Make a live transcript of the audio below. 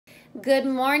Good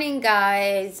morning,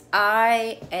 guys.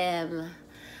 Was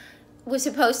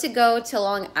supposed to go to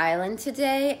Long Island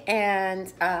today,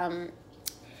 and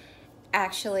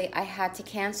actually I had to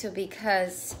cancel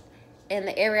because in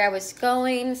the area I was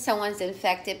going, someone's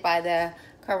infected by the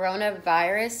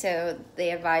coronavirus, so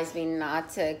they advised me not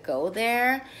to go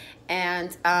there.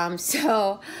 And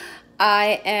so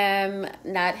I am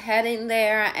not heading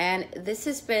there, and this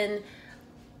has been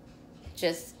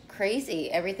just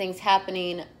crazy. Everything's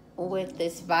happening with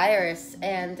this virus,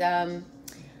 and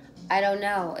I don't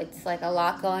know. It's like a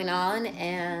lot going on,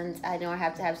 and I know I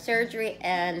have to have surgery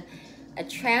and a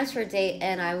transfer date,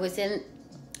 and I was in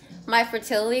my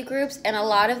fertility groups, and a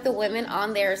lot of the women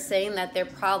on there are saying that they're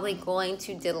probably going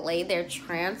to delay their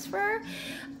transfer.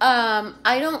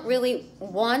 I don't really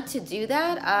want to do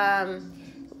that,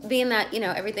 being that,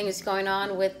 everything is going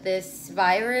on with this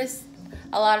virus.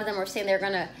 A lot of them are saying they're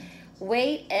going to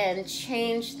wait and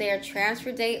change their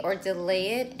transfer date or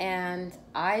delay it, and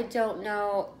I don't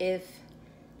know if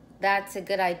that's a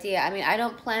good idea. I mean, I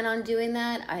don't plan on doing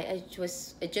that. It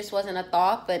just wasn't a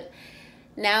thought, but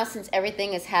now since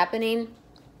everything is happening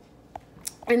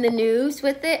in the news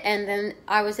with it, and then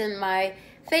I was in my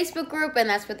Facebook group and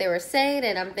that's what they were saying,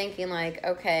 and I'm thinking like,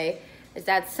 okay, is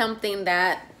that something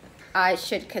that I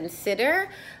should consider?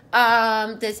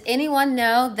 Does anyone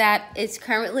know that is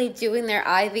currently doing their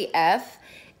IVF?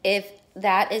 If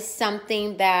that is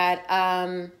something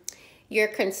that you're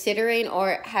considering,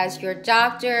 or has your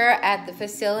doctor at the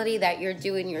facility that you're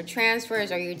doing your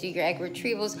transfers or you do your egg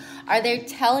retrievals, are they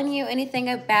telling you anything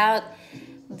about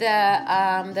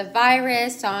the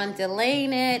virus, on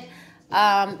delaying it?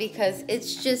 Because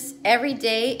it's just every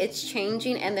day it's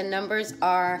changing and the numbers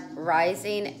are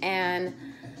rising, and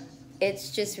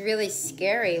it's just really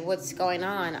scary what's going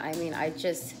on. I mean, I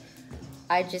just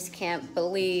can't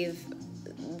believe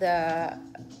the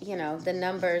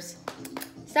numbers.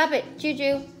 Stop it,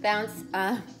 Juju, bounce,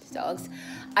 dogs.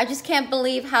 I just can't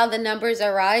believe how the numbers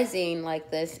are rising like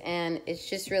this, and it's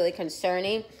just really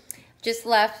concerning. Just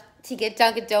left to get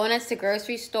Dunkin' Donuts. The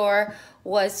grocery store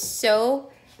was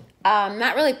so,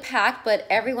 not really packed, but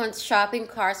everyone's shopping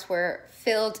carts were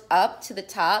filled up to the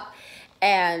top.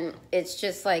 And it's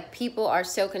just like people are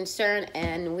so concerned,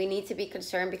 and we need to be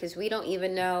concerned because we don't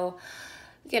even know,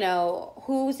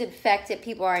 who's infected.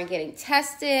 People aren't getting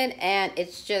tested, and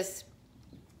it's just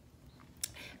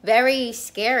very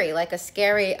scary, like a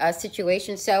scary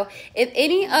situation. So if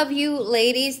any of you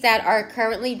ladies that are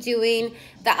currently doing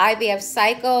the IVF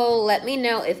cycle, let me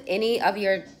know if any of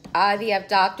your IVF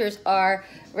doctors are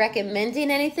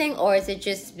recommending anything, or is it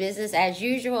just business as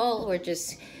usual? We're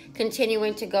just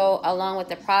continuing to go along with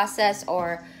the process,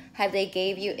 or have they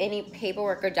gave you any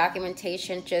paperwork or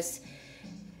documentation just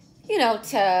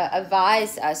to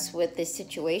advise us with this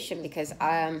situation? Because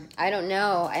I don't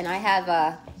know, and I have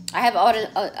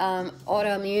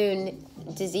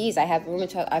autoimmune disease. I have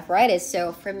rheumatoid arthritis,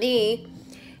 so for me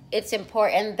it's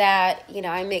important that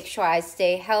I make sure I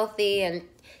stay healthy and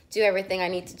do everything I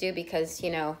need to do, because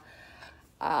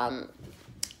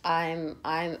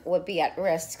I would be at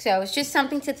risk. So it's just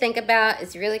something to think about.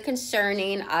 It's really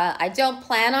concerning. I don't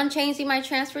plan on changing my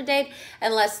transfer date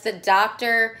unless the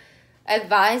doctor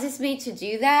advises me to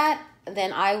do that.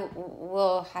 Then I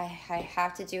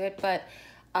have to do it. But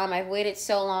I've waited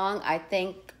so long. I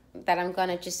think that I'm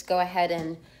gonna just go ahead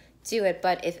and do it.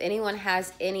 But if anyone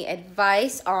has any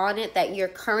advice on it that you're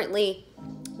currently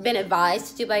been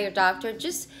advised to do by your doctor,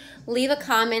 just leave a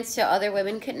comment so other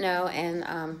women could know, and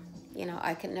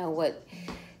I can know what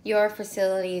your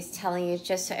facility is telling you,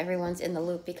 just so everyone's in the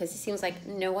loop, because it seems like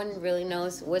no one really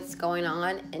knows what's going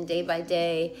on, and day by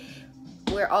day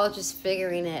we're all just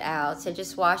figuring it out. So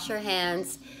just wash your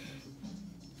hands,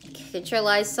 get your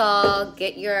Lysol,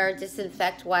 get your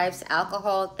disinfect wipes,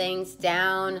 alcohol things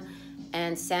down,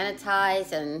 and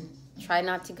sanitize, and try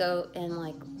not to go in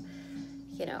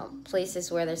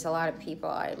places where there's a lot of people.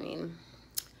 I mean,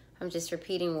 I'm just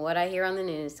repeating what I hear on the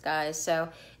news, guys. So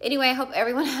anyway, I hope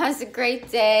everyone has a great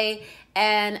day.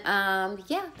 And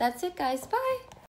yeah, that's it, guys. Bye.